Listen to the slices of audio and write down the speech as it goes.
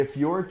If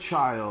your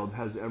child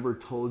has ever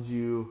told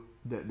you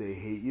that they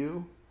hate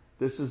you,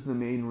 this is the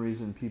main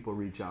reason people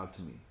reach out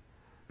to me.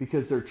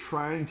 Because they're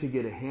trying to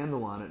get a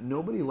handle on it.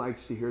 Nobody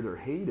likes to hear they're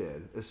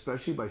hated,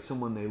 especially by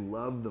someone they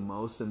love the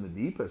most and the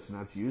deepest. And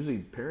that's usually,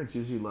 parents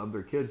usually love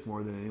their kids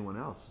more than anyone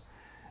else.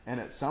 And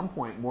at some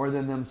point, more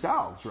than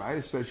themselves, right?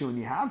 Especially when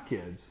you have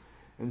kids.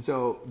 And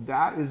so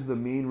that is the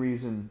main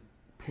reason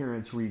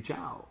parents reach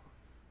out,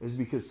 is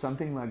because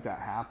something like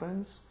that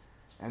happens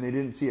and they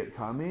didn't see it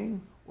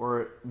coming,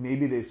 or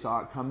maybe they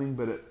saw it coming,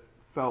 but it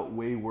felt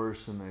way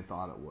worse than they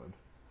thought it would.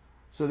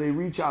 So they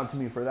reach out to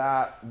me for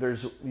that.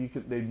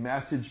 They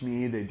message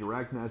me, they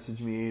direct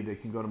message me. They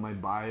can go to my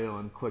bio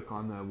and click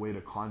on the way to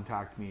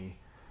contact me.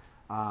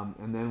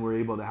 And then we're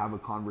able to have a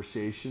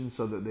conversation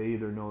so that they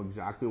either know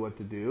exactly what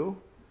to do,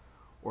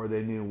 or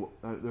they know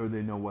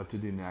what to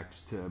do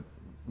next to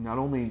not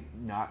only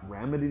not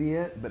remedy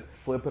it, but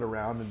flip it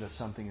around into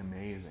something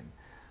amazing.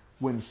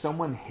 When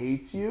someone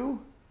hates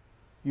you,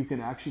 you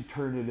can actually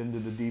turn it into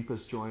the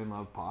deepest joy and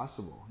love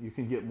possible. You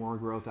can get more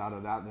growth out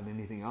of that than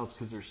anything else,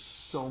 because there's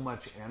so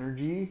much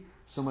energy,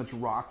 so much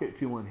rocket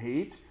fuel and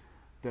hate,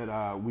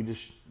 that we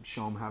just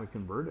show them how to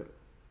convert it.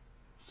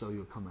 So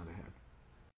you'll come out ahead.